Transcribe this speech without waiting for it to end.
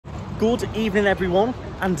Good evening everyone,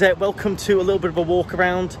 and welcome to a little bit of a walk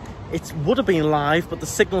around. It would have been live, but the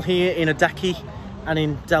signal here in Adeje and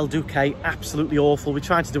in Del Duque absolutely awful. We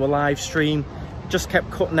tried to do a live stream, just kept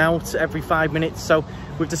cutting out every 5 minutes, so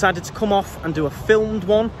we've decided to come off and do a filmed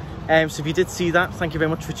one. So if you did see that, thank you very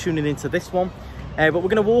much for tuning into this one. But we're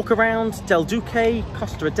going to walk around Del Duque,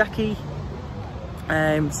 Costa Adeje,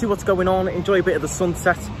 see what's going on, enjoy a bit of the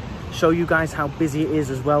sunset, show you guys how busy it is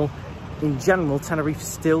as well. In general, Tenerife is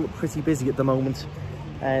still pretty busy at the moment.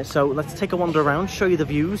 So let's take a wander around, show you the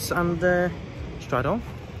views, and stride on.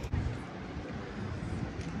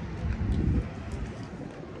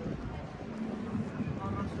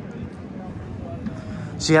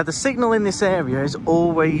 So yeah, the signal in this area is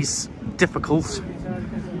always difficult,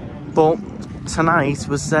 but tonight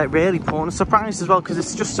was really poor. I'm surprised as well because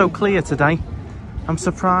it's just so clear today. I'm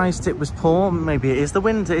surprised it was poor. Maybe it is the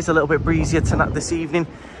wind. It is a little bit breezier tonight this evening.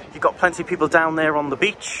 You've got plenty of people down there on the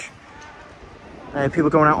beach. People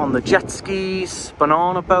going out on the jet skis,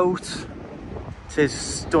 banana boat. It is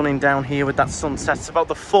stunning down here with that sunset. It's about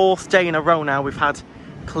the 4th day in a row now we've had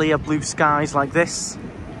clear blue skies like this,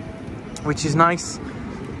 which is nice.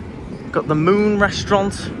 Got the Moon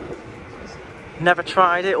restaurant. Never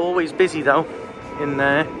tried it, always busy though in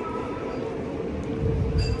there.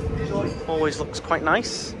 Always looks quite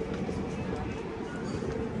nice.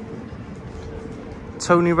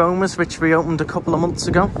 Tony Roma's, which reopened a couple of months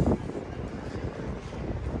ago.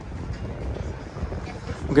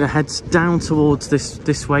 I'm going to head down towards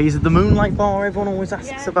this way. Is it the Moonlight Bar everyone always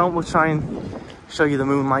asks about? We'll try and show you the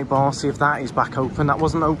Moonlight Bar, see if that is back open. That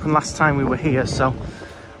wasn't open last time we were here, so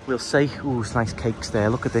we'll see. Ooh, it's nice cakes there.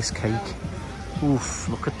 Look at this cake. Oof,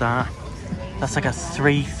 look at that. That's like a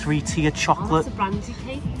three-tier chocolate. Oh, it's a brandy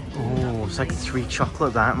cake. Oh, it's like 3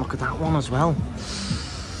 chocolate that. And look at that one as well.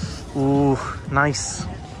 Ooh, nice.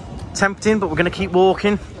 Tempting, but we're going to keep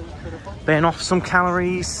walking. Burn off some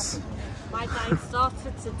calories. My diet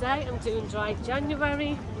started today. I'm doing dry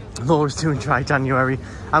January. Laura's doing dry January.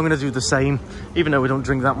 I'm going to do the same, even though we don't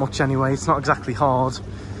drink that much anyway. It's not exactly hard.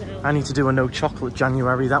 No. I need to do a no chocolate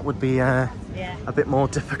January. That would be a bit more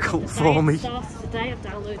difficult for me. Started today. I've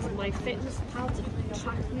downloaded my fitness pal to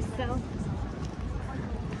track myself.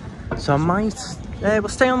 So I might, we'll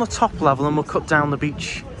stay on the top level and we'll cut down the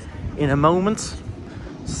beach in a moment.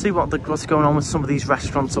 See what's going on with some of these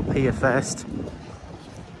restaurants up here first.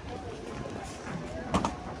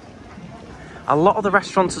 A lot of the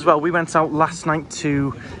restaurants as well. We went out last night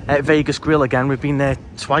to Vegas Grill again. We've been there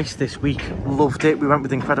twice this week. Loved it. We went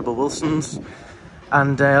with Incredible Wilson's.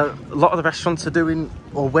 And a lot of the restaurants are doing,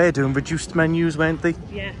 or were doing, reduced menus, weren't they?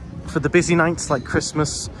 Yeah. For the busy nights like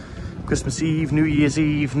Christmas Eve, New Year's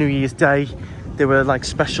Eve, New Year's Day. They were like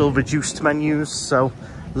special reduced menus, so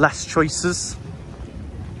less choices.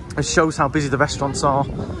 It shows how busy the restaurants are.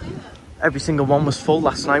 Every single one was full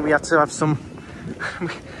last night. We had to have some...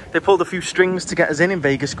 They pulled a few strings to get us in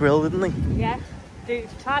Vegas Grill, didn't they? Yeah. They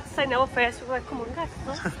tried to say no first. We were like, come on,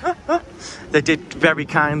 guys. They did very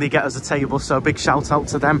kindly get us a table, so a big shout out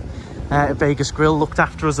to them. Vegas Grill looked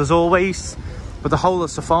after us as always. But the whole of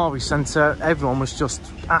Safari Centre, everyone was just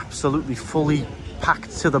absolutely fully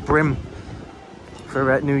packed to the brim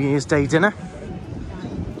for New Year's Day dinner.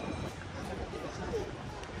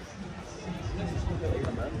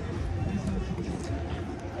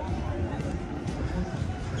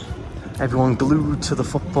 Everyone glued to the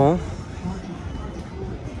football.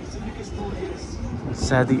 It's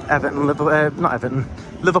the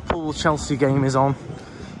Liverpool-Chelsea game is on.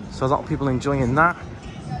 So a lot of people enjoying that.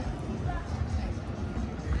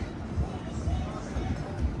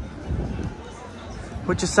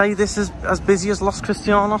 Would you say this is as busy as Los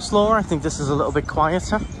Cristianos, Laura? I think this is a little bit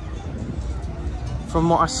quieter. From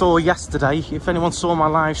what I saw yesterday, if anyone saw my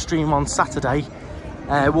live stream on Saturday,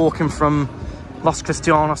 walking from Los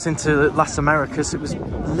Cristianos into Las Americas, it was a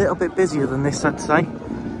little bit busier than this, I'd say,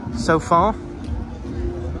 so far.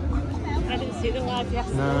 I didn't see the live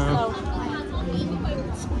yesterday. No.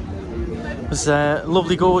 It was a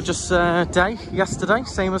lovely, gorgeous day yesterday,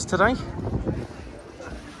 same as today.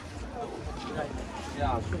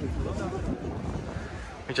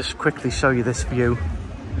 Let me just quickly show you this view.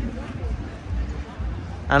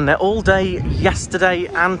 And all day yesterday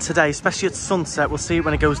and today, especially at sunset, we'll see it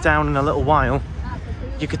when it goes down in a little while.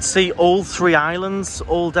 You could see all 3 islands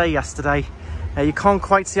all day yesterday. You can't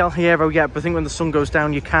quite see El Hierro yet, but I think when the sun goes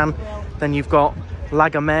down you can. Then you've got La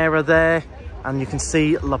Gomera there, and you can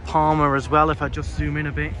see La Palma as well if I just zoom in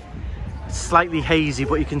a bit. It's slightly hazy,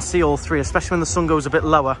 but you can see all 3, especially when the sun goes a bit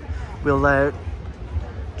lower. We'll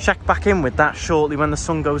check back in with that shortly when the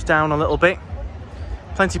sun goes down a little bit.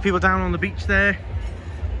 Plenty of people down on the beach there.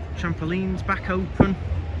 Trampolines back open.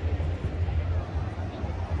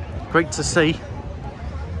 Great to see.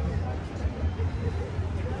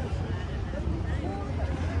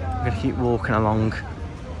 I'm going to keep walking along.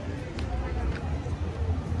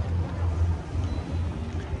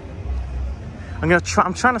 I'm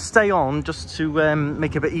trying to stay on just to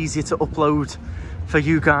make it a bit easier to upload for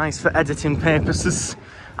you guys for editing purposes.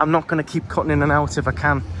 I'm not going to keep cutting in and out if I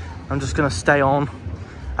can. I'm just going to stay on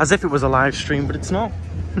as if it was a live stream, but it's not.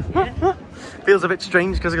 Yeah. Feels a bit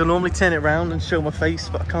strange because I can normally turn it around and show my face,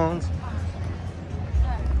 but I can't.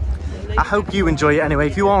 I hope you enjoy it anyway.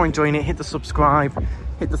 If you are enjoying it, hit the subscribe,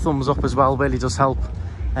 hit the thumbs up as well. Really does help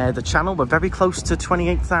the channel. We're very close to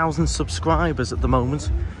 28,000 subscribers at the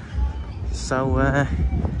moment. So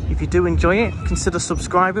if you do enjoy it, consider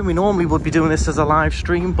subscribing. We normally would be doing this as a live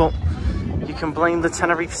stream, but you can blame the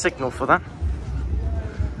Tenerife signal for that.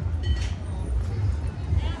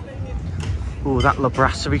 Oh, that La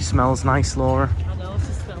Brasserie smells nice, Laura.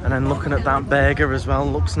 And then looking at that burger as well,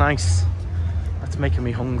 looks nice. That's making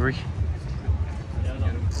me hungry.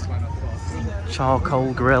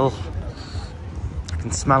 Charcoal grill. I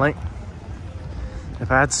can smell it.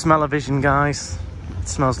 If I had smell-o-vision, guys, it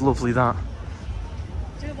smells lovely, that.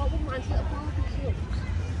 Do you want one little barbecue?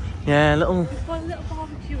 Yeah, little... We've got a little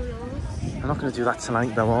barbecue on ours. We're not going to do that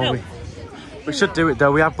tonight, though, are we? We should do it,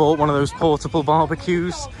 though. We have bought one of those portable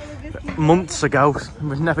barbecues months ago.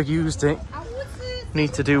 We've never used it.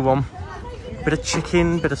 Need to do one. Bit of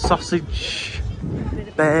chicken, bit of sausage,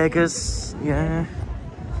 burgers, yeah.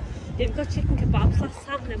 Yeah, we got chicken kebabs last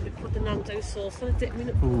time, and then we put the Nando sauce on it, didn't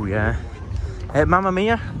we? Oh, yeah. Mamma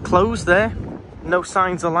Mia, closed there. No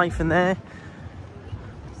signs of life in there.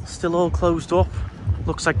 Still all closed up.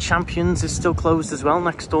 Looks like Champions is still closed as well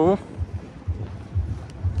next door.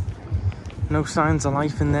 No signs of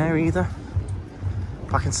life in there either.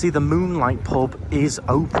 I can see the Moonlight pub is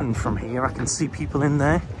open from here. I can see people in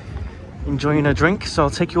there enjoying a drink, so I'll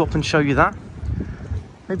take you up and show you that.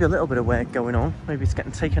 Maybe a little bit of work going on. Maybe it's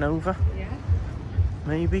getting taken over. Yeah.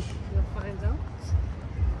 Maybe. We'll find out.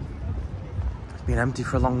 It's been empty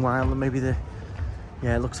for a long while, and maybe the...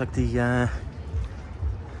 Yeah, it looks like the...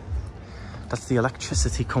 That's the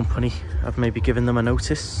electricity company. I've maybe given them a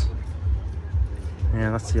notice.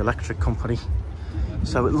 Yeah, that's the electric company.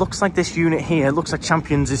 So it looks like this unit here, it looks like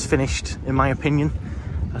Champions is finished, in my opinion.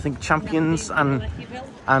 I think Champions and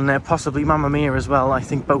possibly Mamma Mia as well. I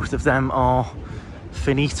think both of them are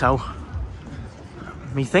finito.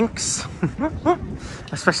 Methinks.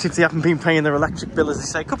 Especially if they haven't been paying their electric bill, as they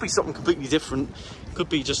say. Could be something completely different. Could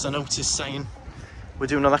be just a notice saying we're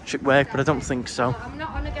doing electric work, but I don't think so. I'm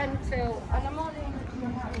not on again till... And I'm on in...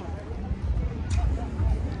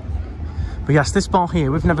 But yes, this bar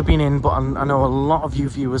here, we've never been in, but I know a lot of you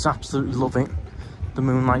viewers absolutely love it. The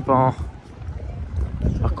Moonlight Bar.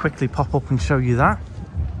 I'll quickly pop up and show you that.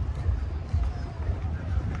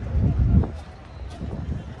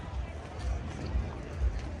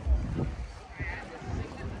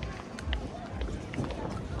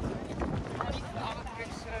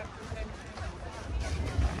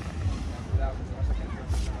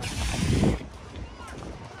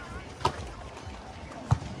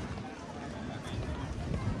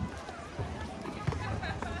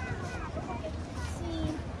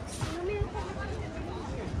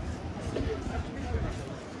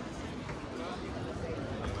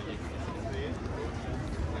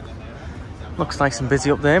 Looks nice and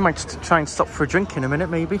busy up there. Might just try and stop for a drink in a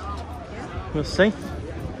minute, maybe. We'll see.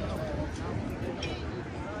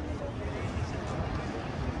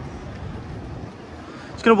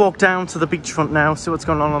 Just going to walk down to the beachfront now, see what's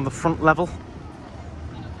going on the front level.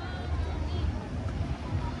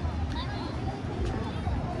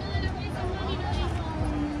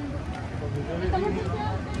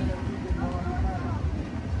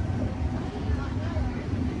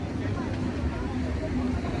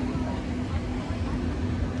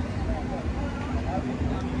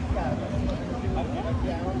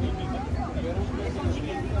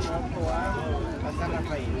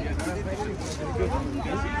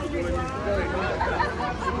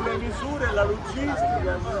 Sulle misure e la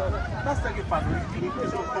logistica, basta che fanno il click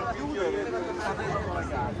sul computer e fanno la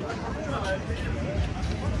gara.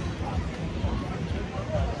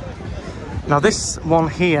 Now this one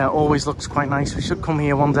here always looks quite nice. We should come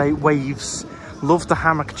here one day. Waves. Love the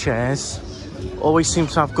hammock chairs. Always seem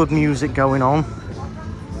to have good music going on.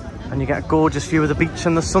 And you get a gorgeous view of the beach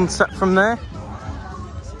and the sunset from there.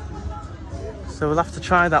 So we'll have to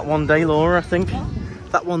try that one day, Laura, I think.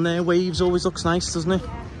 That one there, Waves, always looks nice, doesn't it?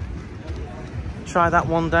 Try that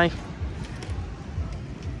one day.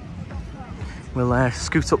 We'll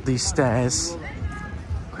scoot up these stairs.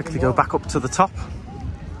 Quickly go back up to the top.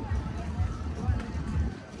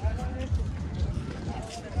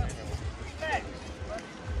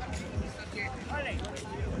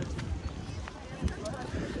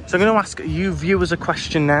 So I'm going to ask you viewers a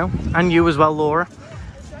question now, and you as well, Laura.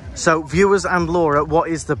 So viewers and Laura, what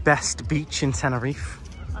is the best beach in Tenerife?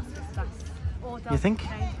 Las Vistas. Or Del You think?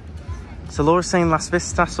 Duque. So Laura's saying Las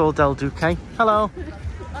Vistas or Del Duque. Hello.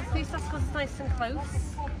 Las Vistas because it's nice and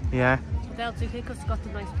close. Yeah. Del Duque because it's got the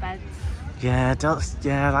nice beds. Yeah,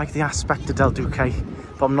 I like the aspect of Del Duque,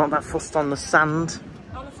 but I'm not that fussed on the sand.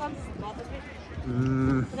 On the sand doesn't bother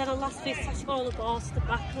me. But then on Las Vistas, you've got all the bars to the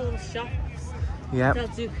back and all the shops. Yeah. Del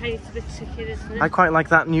Duque, it's a bit trickier, isn't it? I quite like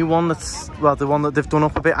that new one that's, well, the one that they've done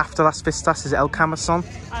up a bit after Las Vistas is El Camason.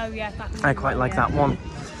 Oh yeah, that I quite like that one.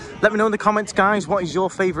 Let me know in the comments, guys, what is your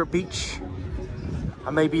favourite beach?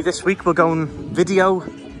 And maybe this week we'll go and video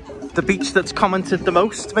the beach that's commented the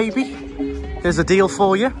most, maybe. There's a deal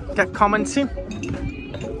for you. Get commenting.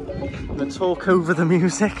 I'm going to talk over the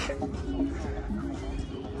music.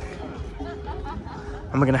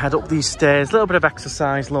 And we're going to head up these stairs. A little bit of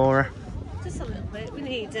exercise, Laura. Just a little bit, we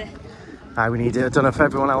need it. We need it. I don't know if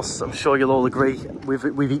everyone else, I'm sure you'll all agree,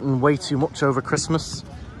 we've eaten way too much over Christmas.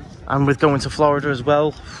 And with going to Florida as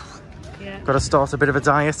well, Yeah. got to start a bit of a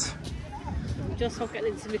diet. I'm just not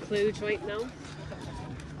getting into my clothes right now.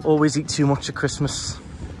 Always eat too much at Christmas.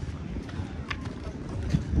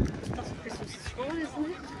 That's what Christmas is for,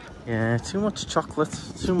 isn't it? Yeah, too much chocolate,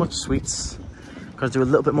 too much sweets. Got to do a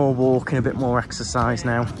little bit more walking, a bit more exercise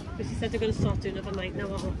now. Because you said they're going to start doing another night now,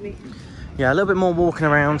 aren't we? Yeah, a little bit more walking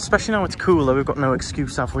around, especially now it's cooler. We've got no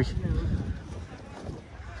excuse, have we? No.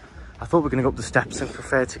 I thought we were going to go up the steps and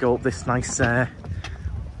prefer to go up this nice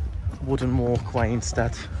wooden walkway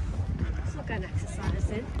instead. It's not going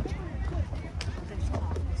exercising. This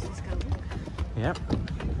part is going. Yep.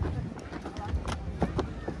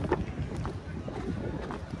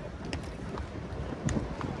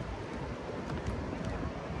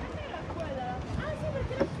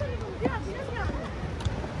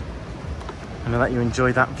 I'm going to let you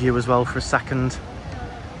enjoy that view as well for a second.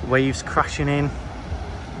 Waves crashing in.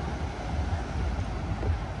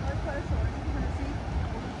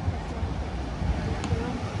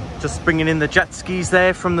 Just bringing in the jet skis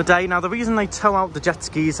there from the day. Now, the reason they tow out the jet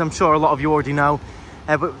skis, I'm sure a lot of you already know,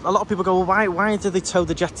 but a lot of people go, well, why do they tow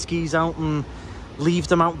the jet skis out and leave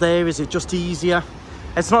them out there? Is it just easier?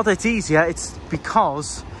 It's not that it's easier, it's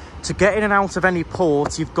because to get in and out of any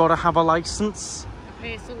port, you've got to have a license.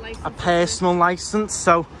 A personal license.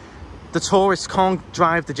 So the tourists can't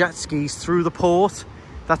drive the jet skis through the port.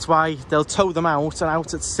 That's why they'll tow them out, and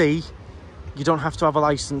out at sea, you don't have to have a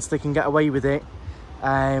license. They can get away with it.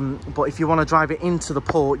 But if you want to drive it into the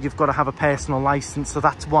port, you've got to have a personal license. So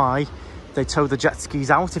that's why they tow the jet skis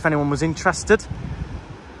out, if anyone was interested.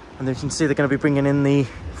 And you can see they're going to be bringing in the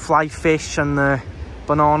fly fish and the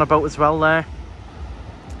banana boat as well there.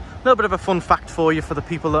 A little bit of a fun fact for you, for the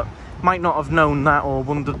people that might not have known that or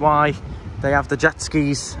wondered why they have the jet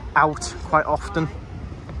skis out quite often.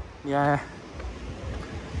 Yeah.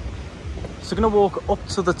 So we're going to walk up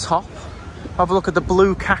to the top. Have a look at the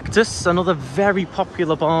Blue Cactus, another very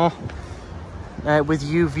popular bar with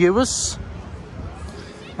you viewers.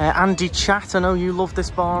 Andy Chat, I know you love this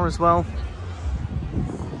bar as well.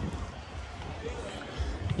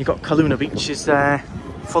 You've got Kaluna Beach is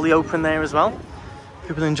fully open there as well.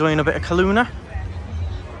 People enjoying a bit of Kaluna.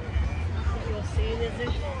 Your scene, is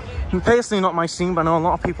it? Personally, not my scene, but I know a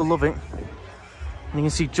lot of people love it. And you can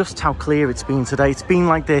see just how clear it's been today. It's been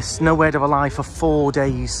like this, no word of a lie, for 4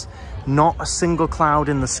 days. Not a single cloud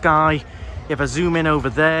in the sky. If I zoom in over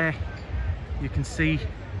there, you can see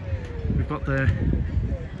we've got the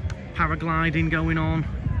paragliding going on.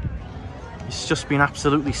 It's just been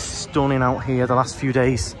absolutely stunning out here the last few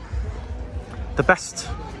days. The best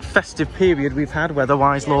festive period we've had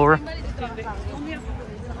weather-wise, Laura.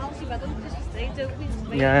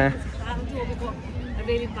 Yeah. A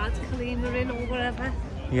really bad cleaner in or whatever.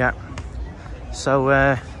 Yeah.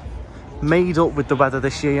 So made up with the weather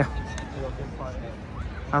this year.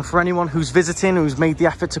 And for anyone who's visiting, who's made the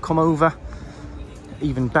effort to come over,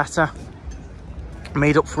 even better.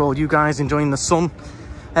 Made up for all you guys enjoying the sun.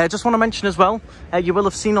 Just want to mention as well, you will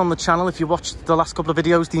have seen on the channel, if you watched the last couple of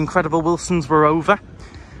videos, the Incredible Wilsons were over.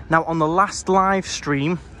 Now, on the last live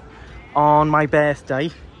stream on my birthday,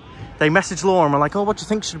 they messaged Laura and were like, oh, what do you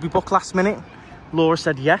think? Should we book last minute? Laura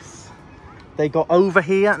said yes. They got over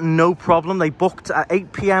here, no problem. They booked at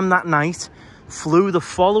 8 PM that night, flew the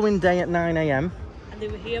following day at 9 AM. And they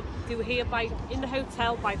were here in the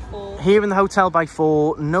hotel by 4. Here in the hotel by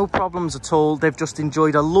 4, no problems at all. They've just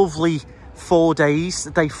enjoyed a lovely 4 days.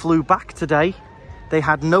 They flew back today. They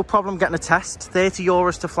had no problem getting a test,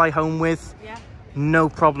 €30 to fly home with. Yeah. No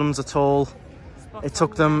problems at all. It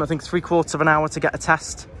took them, I think, 3/4 of an hour to get a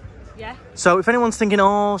test. Yeah. So if anyone's thinking,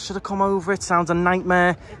 oh, should I come over? It sounds a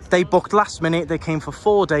nightmare. They booked last minute. They came for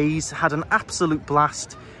 4 days, had an absolute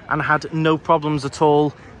blast, and had no problems at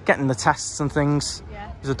all getting the tests and things. Yeah.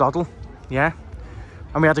 It was a doddle. Yeah.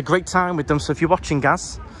 And we had a great time with them. So if you're watching,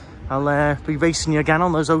 Gaz, I'll be racing you again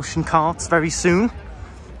on those ocean carts very soon.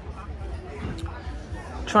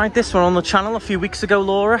 Tried this one on the channel a few weeks ago,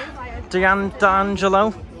 Laura.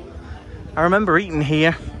 D'Angelo. I remember eating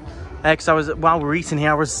here because while we were eating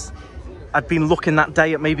here, I'd been looking that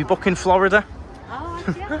day at maybe booking Florida. Oh,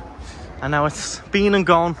 yeah. And now it's been and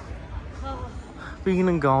gone. Oh. Been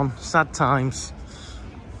and gone. Sad times.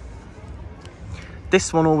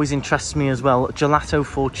 This one always interests me as well. Gelato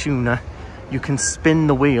Fortuna. You can spin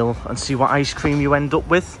the wheel and see what ice cream you end up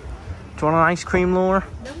with. Do you want an ice cream, Laura?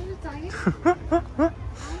 No, I'm dying.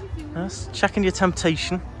 Yes, checking your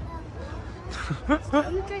temptation.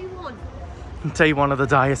 On day one. Day one of the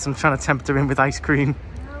diet, I'm trying to tempt her in with ice cream.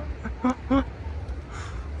 No.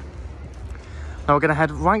 Now we're going to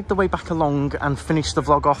head right the way back along and finish the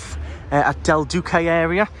vlog off at Del Duque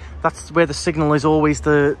area. That's where the signal is always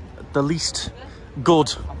the least good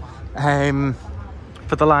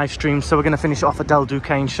for the live stream. So we're going to finish it off at Del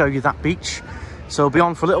Duque and show you that beach. So we'll be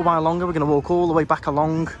on for a little while longer. We're going to walk all the way back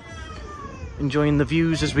along, enjoying the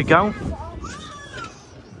views as we go.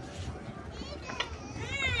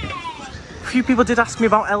 A few people did ask me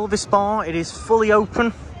about Elvis Bar. It is fully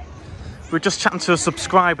open. We were just chatting to a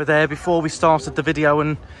subscriber there before we started the video,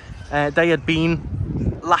 and they had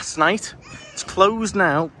been last night. It's closed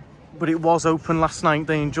now, but it was open last night.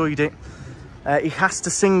 They enjoyed it. He has to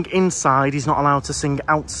sing inside. He's not allowed to sing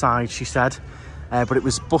outside, she said. But it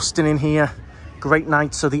was busting in here. Great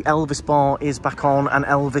night. So the Elvis Bar is back on, and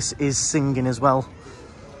Elvis is singing as well.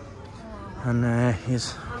 And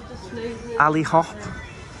here's Ali Hop.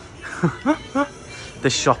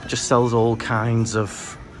 This shop just sells all kinds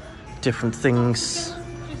of different things.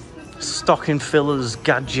 Stocking fillers,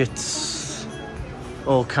 gadgets,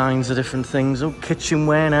 all kinds of different things. Oh,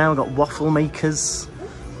 kitchenware now. We've got waffle makers.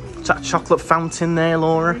 Is that a chocolate fountain there,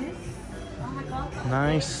 Laura?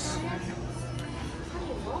 Nice.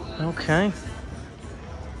 Okay.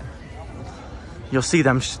 You'll see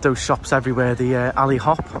those shops everywhere, the Ali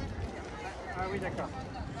Hop.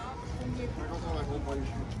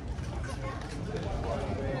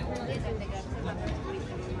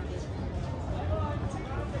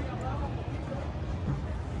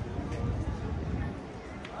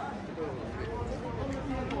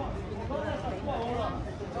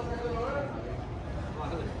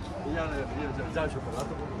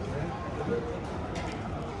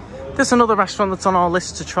 There's another restaurant that's on our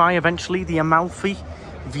list to try eventually, the Amalfi.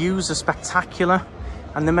 Views are spectacular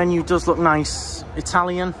and the menu does look nice.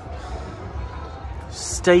 Italian,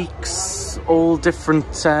 steaks, all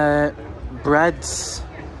different breads.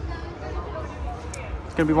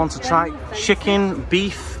 It's going to be one to try. Chicken,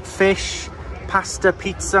 beef, fish, pasta,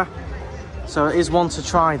 pizza. So it is one to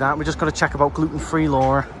try that. We just got to check about gluten-free,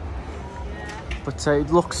 Laura. But it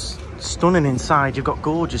looks stunning inside. You've got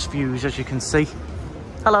gorgeous views, as you can see.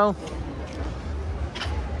 Hello.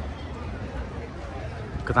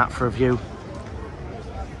 Look at that for a view.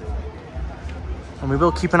 And we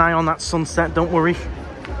will keep an eye on that sunset, don't worry.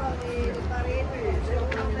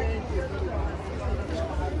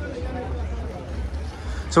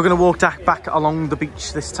 So we're going to walk back along the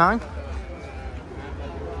beach this time.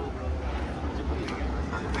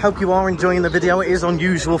 Hope you are enjoying the video. It is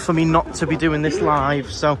unusual for me not to be doing this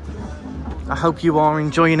live, so I hope you are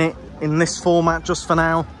enjoying it in this format just for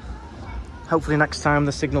now. Hopefully next time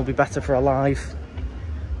the signal will be better for a live.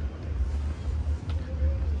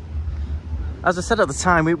 As I said at the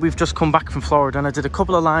time, we've just come back from Florida, and I did a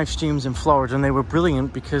couple of live streams in Florida, and they were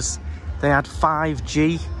brilliant because they had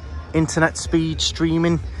 5G internet speed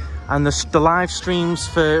streaming, and the live streams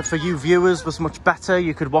for you viewers was much better.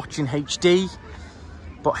 You could watch in HD.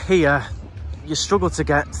 But here, you struggle to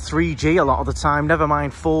get 3G a lot of the time, never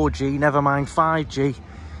mind 4G, never mind 5G.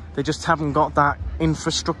 They just haven't got that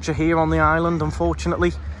infrastructure here on the island,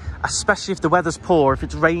 unfortunately. Especially if the weather's poor, if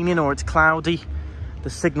it's raining or it's cloudy,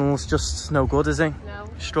 the signal's just no good, is it? No.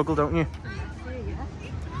 You struggle, don't you?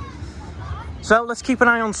 So let's keep an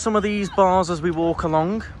eye on some of these bars as we walk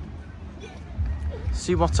along.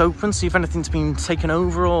 See what's open, see if anything's been taken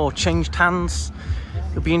over or changed hands.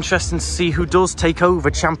 It'll be interesting to see who does take over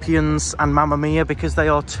Champions and Mamma Mia, because they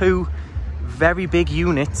are two very big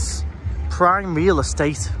units. Prime real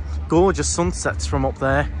estate, gorgeous sunsets from up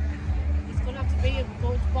there. It's going to have to be a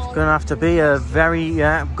good ball. It's going to have to be a very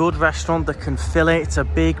good restaurant that can fill it. It's a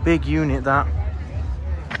big unit, that.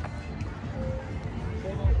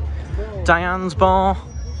 Diane's Bar,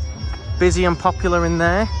 busy and popular in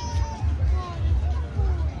there.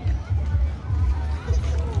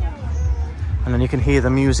 And then you can hear the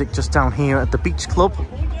music just down here at the beach club.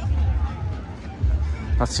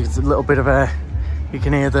 That's just a little bit of a, you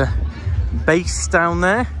can hear the bass down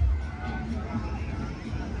there.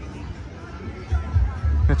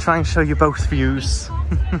 I'm gonna try and show you both views.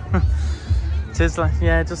 It is like,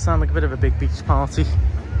 yeah, it does sound like a bit of a big beach party.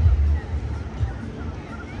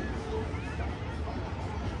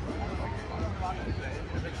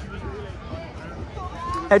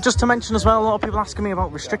 Just to mention as well, a lot of people asking me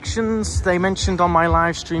about restrictions. They mentioned on my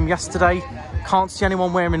live stream yesterday, can't see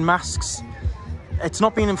anyone wearing masks. It's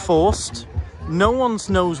not being enforced. No one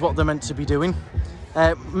knows what they're meant to be doing.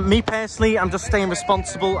 Me personally, I'm just staying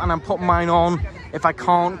responsible and I'm putting mine on if I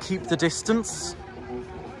can't keep the distance.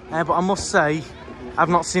 But I must say, I've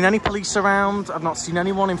not seen any police around. I've not seen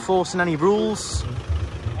anyone enforcing any rules.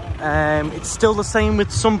 It's still the same with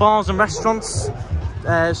some bars and restaurants.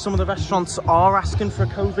 Some of the restaurants are asking for a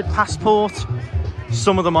COVID passport.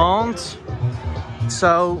 Some of them aren't.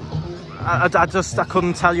 So I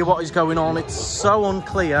couldn't tell you what is going on. It's so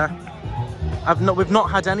unclear. We've not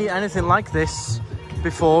had anything like this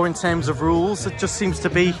before in terms of rules. It just seems to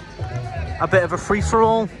be a bit of a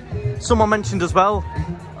free-for-all. Someone mentioned as well,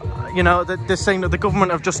 you know, that they're saying that the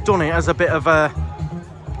government have just done it as a bit of a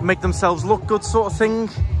make themselves look good sort of thing,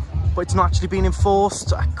 but it's not actually being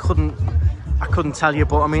enforced. I couldn't tell you,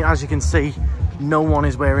 but I mean, as you can see, no one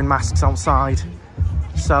is wearing masks outside.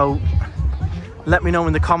 So let me know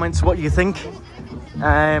in the comments what you think.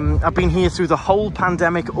 I've been here through the whole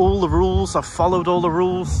pandemic, all the rules, I've followed all the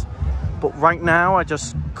rules, but right now I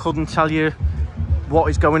just couldn't tell you what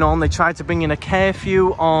is going on. They tried to bring in a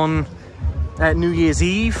curfew on New Year's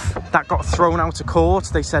Eve. That got thrown out of court.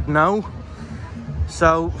 They said no.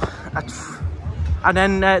 So and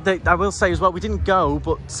then I will say as well, we didn't go,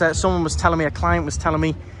 but someone was telling me, a client was telling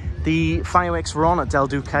me, the fireworks were on at Del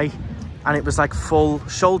Duque and it was like full,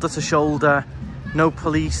 shoulder to shoulder, no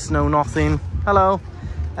police, no nothing. Hello.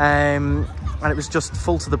 And it was just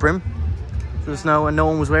full to the brim. There's no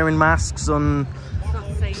one was wearing masks and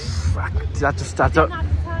I don't.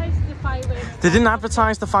 They didn't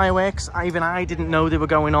advertise the fireworks. Even I didn't know they were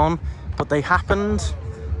going on, but they happened.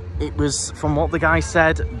 It was, from what the guy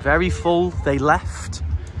said, very full. They left.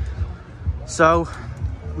 So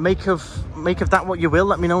make of that what you will.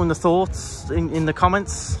 Let me know in the thoughts in the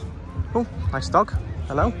comments. Oh, nice dog.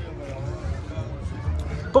 Hello.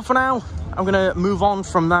 But for now, I'm going to move on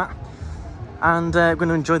from that, and I'm going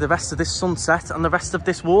to enjoy the rest of this sunset and the rest of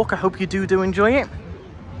this walk. I hope you do enjoy it.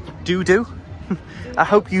 Do. I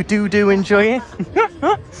hope you do enjoy it.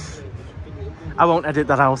 I won't edit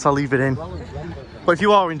that out. I'll leave it in. But if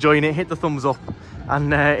you are enjoying it, hit the thumbs up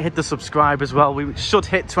and hit the subscribe as well. We should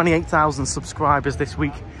hit 28,000 subscribers this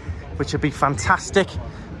week, which would be fantastic.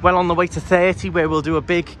 Well on the way to 30, where we'll do a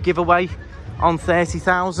big giveaway on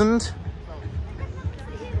 30,000.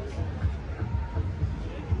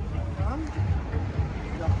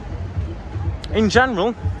 In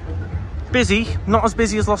general, busy. Not as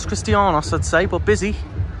busy as Los Cristianos, I'd say, but busy.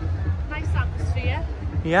 Nice atmosphere.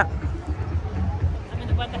 Yeah. I mean,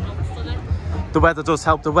 the weather helps, doesn't it? The weather does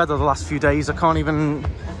help. The weather the last few days, I know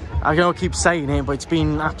I keep saying it, but it's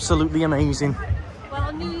been absolutely amazing. Well,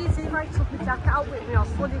 on New Year's Eve, I took my jacket out with me. I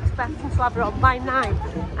was fully expecting to have it on by 9,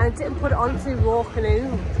 and I didn't put it on until walking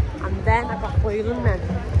home, and then I got boiling then.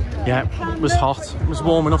 Yeah, it was hot. It was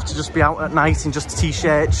warm enough to just be out at night in just a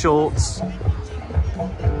t-shirt, shorts.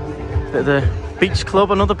 At the beach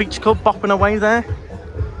club, another beach club bopping away there.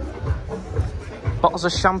 Bottles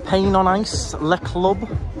of champagne on ice, Le Club.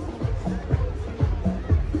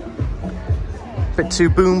 Bit too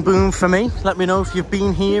boom boom for me. Let me know if you've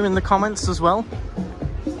been here in the comments as well.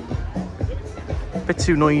 Bit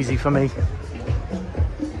too noisy for me.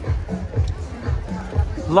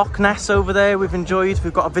 Loch Ness over there we've enjoyed.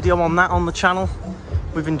 We've got a video on that on the channel.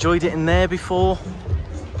 We've enjoyed it in there before.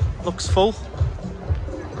 Looks full.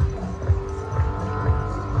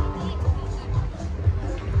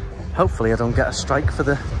 Hopefully I don't get a strike for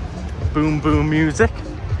the boom boom music.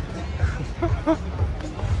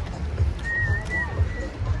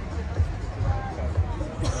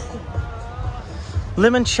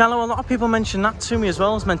 Limoncello, a lot of people mention that to me as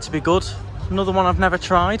well. It's meant to be good. Another one I've never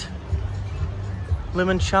tried.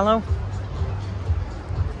 Limoncello.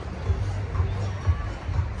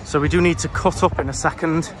 So we do need to cut up in a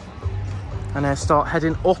second and start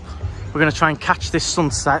heading up. We're going to try and catch this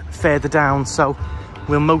sunset further down, so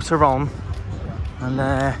we'll motor on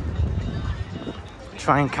and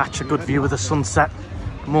try and catch a good view of the sunset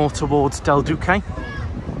more towards Del Duque.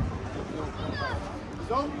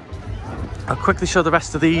 I'll quickly show the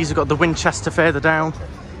rest of these. We've got the Winchester further down,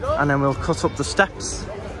 and then we'll cut up the steps.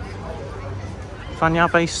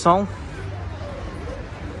 Fanabe Sol.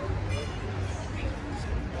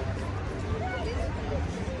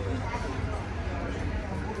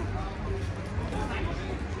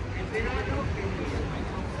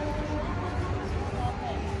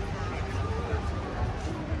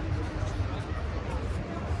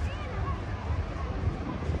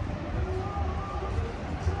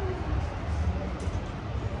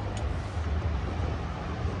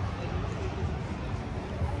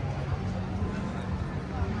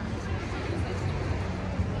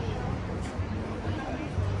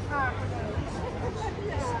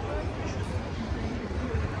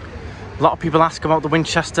 A lot of people ask about the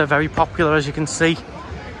Winchester, very popular as you can see.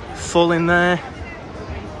 Full in there.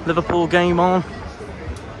 Liverpool game on.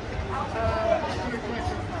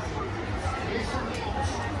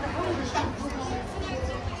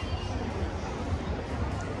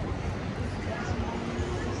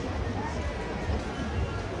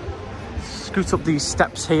 Scoot up these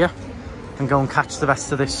steps here and go and catch the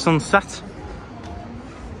rest of this sunset.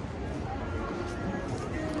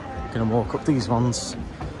 Gonna walk up these ones,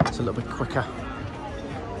 it's a little bit quicker.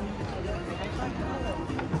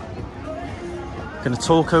 Gonna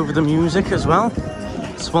talk over the music as well.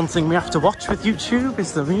 It's one thing we have to watch with YouTube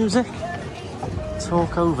is the music.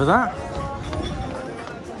 Talk over that.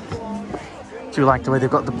 Do you like the way they've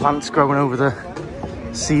got the plants growing over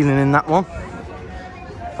the ceiling in that one?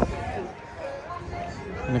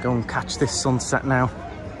 Gonna go and catch this sunset now.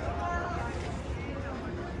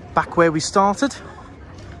 Back where we started.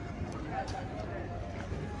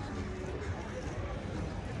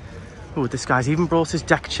 Oh, this guy's even brought his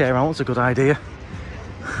deck chair out. It's a good idea.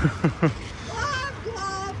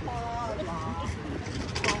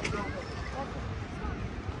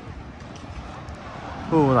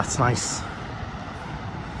 Oh, that's nice.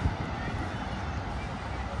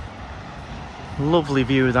 Lovely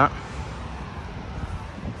view of that.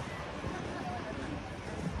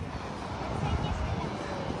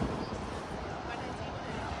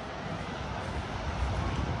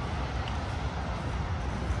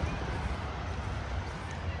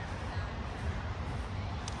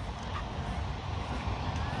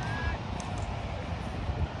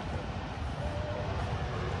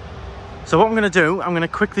 So what I'm going to do, I'm going to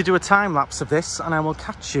quickly do a time lapse of this and I will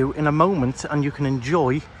catch you in a moment and you can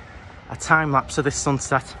enjoy a time lapse of this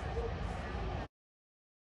sunset.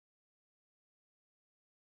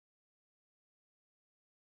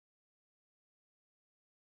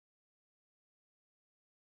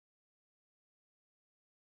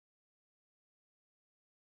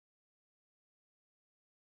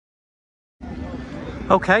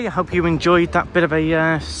 Okay, I hope you enjoyed that bit of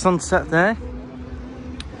a sunset there.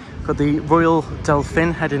 Got the Royal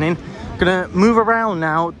Delfin heading in. Gonna move around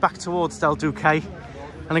now back towards Del Duque and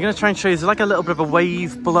I'm gonna try and show you, there's like a little bit of a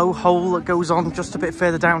wave blowhole that goes on just a bit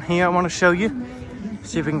further down here. I want to show you,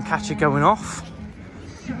 see if we can catch it going off.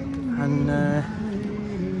 And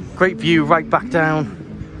great view right back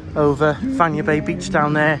down over Fanabe Beach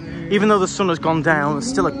down there. Even though the sun has gone down, it's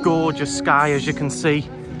still a gorgeous sky as you can see.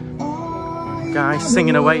 Guys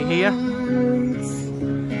singing away here.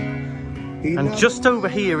 And just over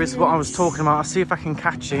here is what I was talking about. I'll see if I can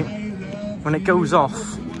catch it when it goes off.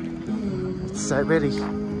 It's really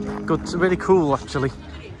good, really cool actually.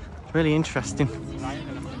 Really interesting. And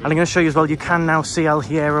I'm going to show you as well, you can now see El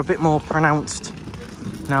Hierro a bit more pronounced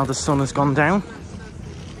now the sun has gone down.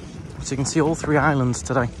 So you can see all three islands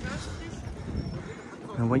today.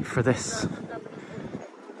 And wait for this.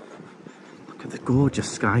 Look at the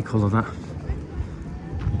gorgeous sky colour that.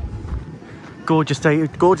 Gorgeous day,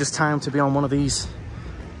 gorgeous time to be on one of these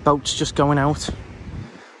boats just going out.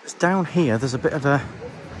 It's down here, there's a bit of a,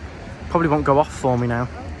 probably won't go off for me now.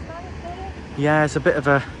 Yeah, it's a bit of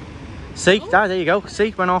a, see, there you go,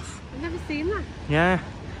 see, went off. I've never seen that. Yeah.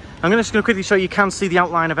 I'm just going to quickly show you, can see the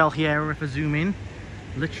outline of El Hierro if I zoom in.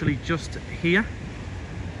 Literally just here.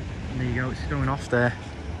 And there you go, it's going off there.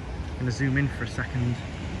 I'm going to zoom in for a second.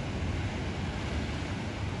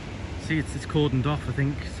 See, it's cordoned off, I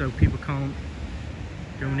think, so people can't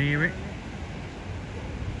go near it.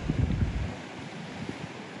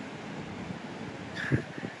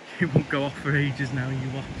 It won't go off for ages now, you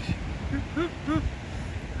watch.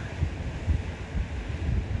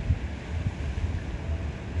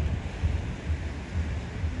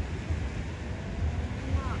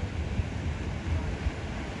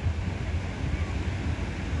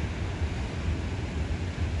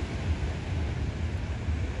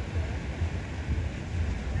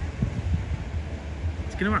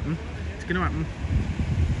 It's gonna happen. It's gonna happen.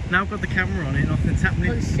 Now I've got the camera on it, nothing's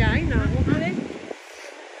happening. It's shy now, look at it.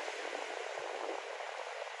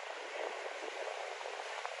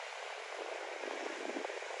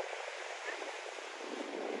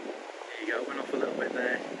 There you go, went off a little bit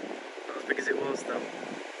there. Not as big as it was though.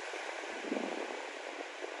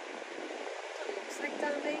 It looks like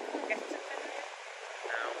down there, you can't get to it.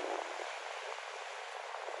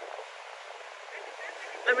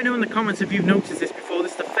 Let me know in the comments if you've noticed this before.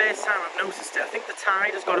 This is the first time I've noticed it. I think the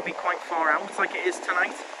tide has got to be quite far out, like it is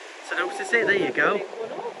tonight, to notice it. There you go.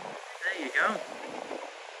 There you go.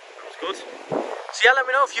 That was good. So yeah, let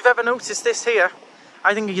me know if you've ever noticed this here.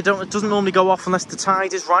 I think it doesn't normally go off unless the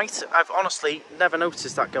tide is right. I've honestly never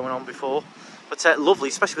noticed that going on before. But lovely,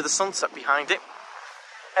 especially with the sunset behind it.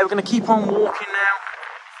 We're going to keep on walking now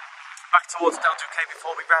back towards Del Duque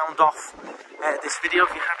before we round off this video.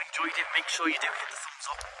 If you have enjoyed it, make sure you do hit the thumbs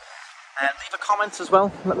up. Leave a comment as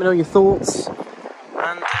well, let me know your thoughts.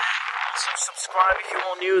 And also subscribe if you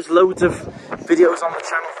want news. Loads of videos on the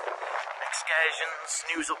channel. Excursions,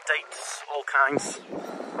 news updates, all kinds.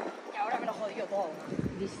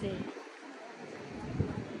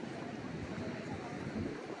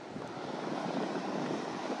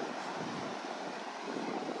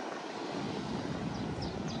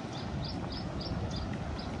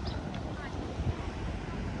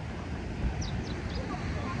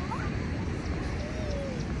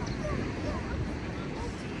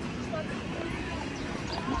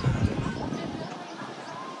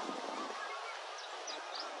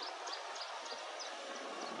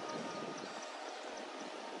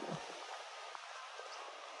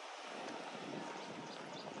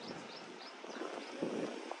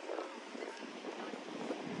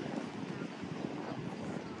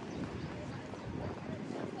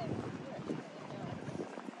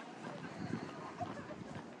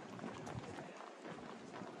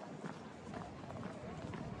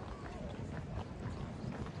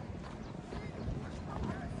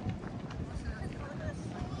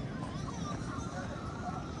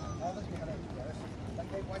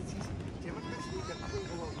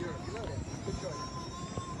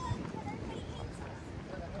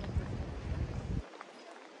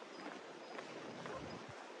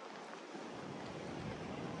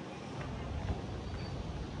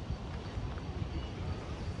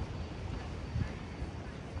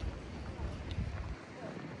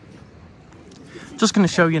 Just going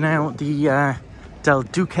to show you now the Del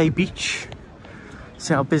Duque beach.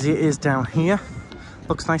 See how busy it is down here.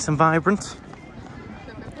 Looks nice and vibrant.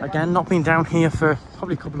 Again, not been down here for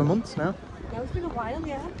probably a couple of months now. No, it's been a while,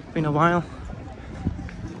 yeah. Been a while.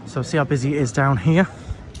 So see how busy it is down here.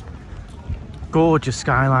 Gorgeous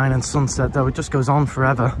skyline and sunset though, it just goes on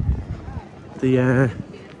forever. The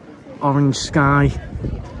orange sky,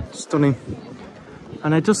 stunning.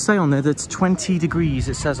 And it does say on there that it's 20 degrees,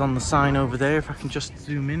 it says on the sign over there. If I can just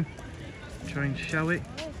zoom in, try and show it.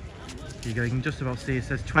 There you go, you can just about see it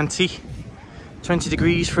says 20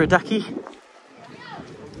 degrees for Adeje.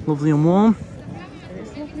 Lovely and warm.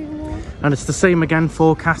 And it's the same again,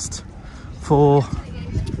 forecast for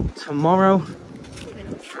tomorrow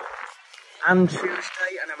and Tuesday,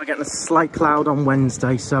 and then we're getting a slight cloud on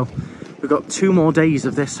Wednesday. So we've got 2 more days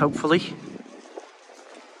of this, hopefully.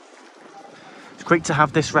 It's great to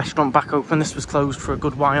have this restaurant back open. This was closed for a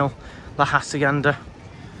good while. La Hacienda.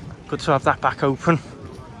 Good to have that back open.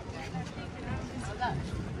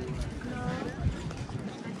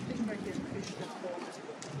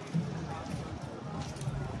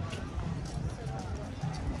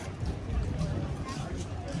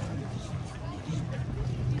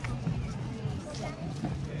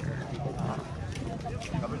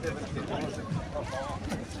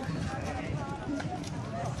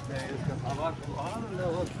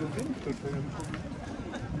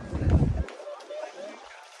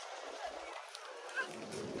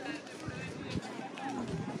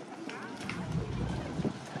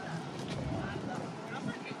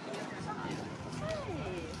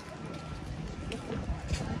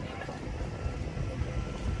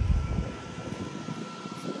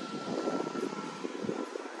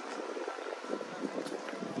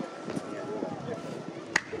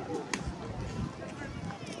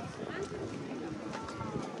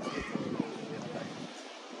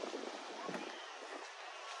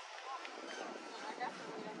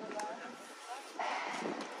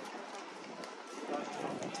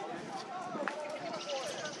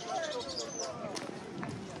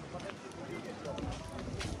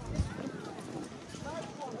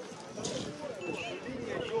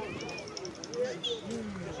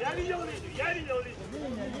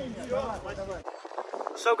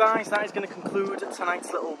 So guys, that is going to conclude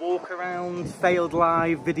tonight's little walk around, failed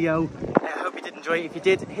live video. I hope you did enjoy it. If you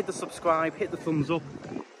did, hit the subscribe, hit the thumbs up.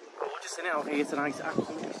 Gorgeous in it out here tonight,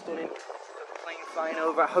 absolutely stunning. The plane flying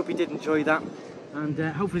over. I hope you did enjoy that. And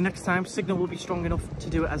hopefully next time, signal will be strong enough to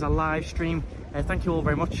do it as a live stream. Thank you all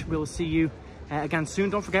very much. We'll see you again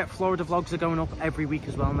soon. Don't forget, Florida vlogs are going up every week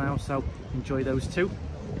as well now, so enjoy those too.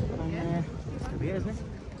 And that's going to be it, isn't it?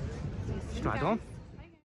 Stride on.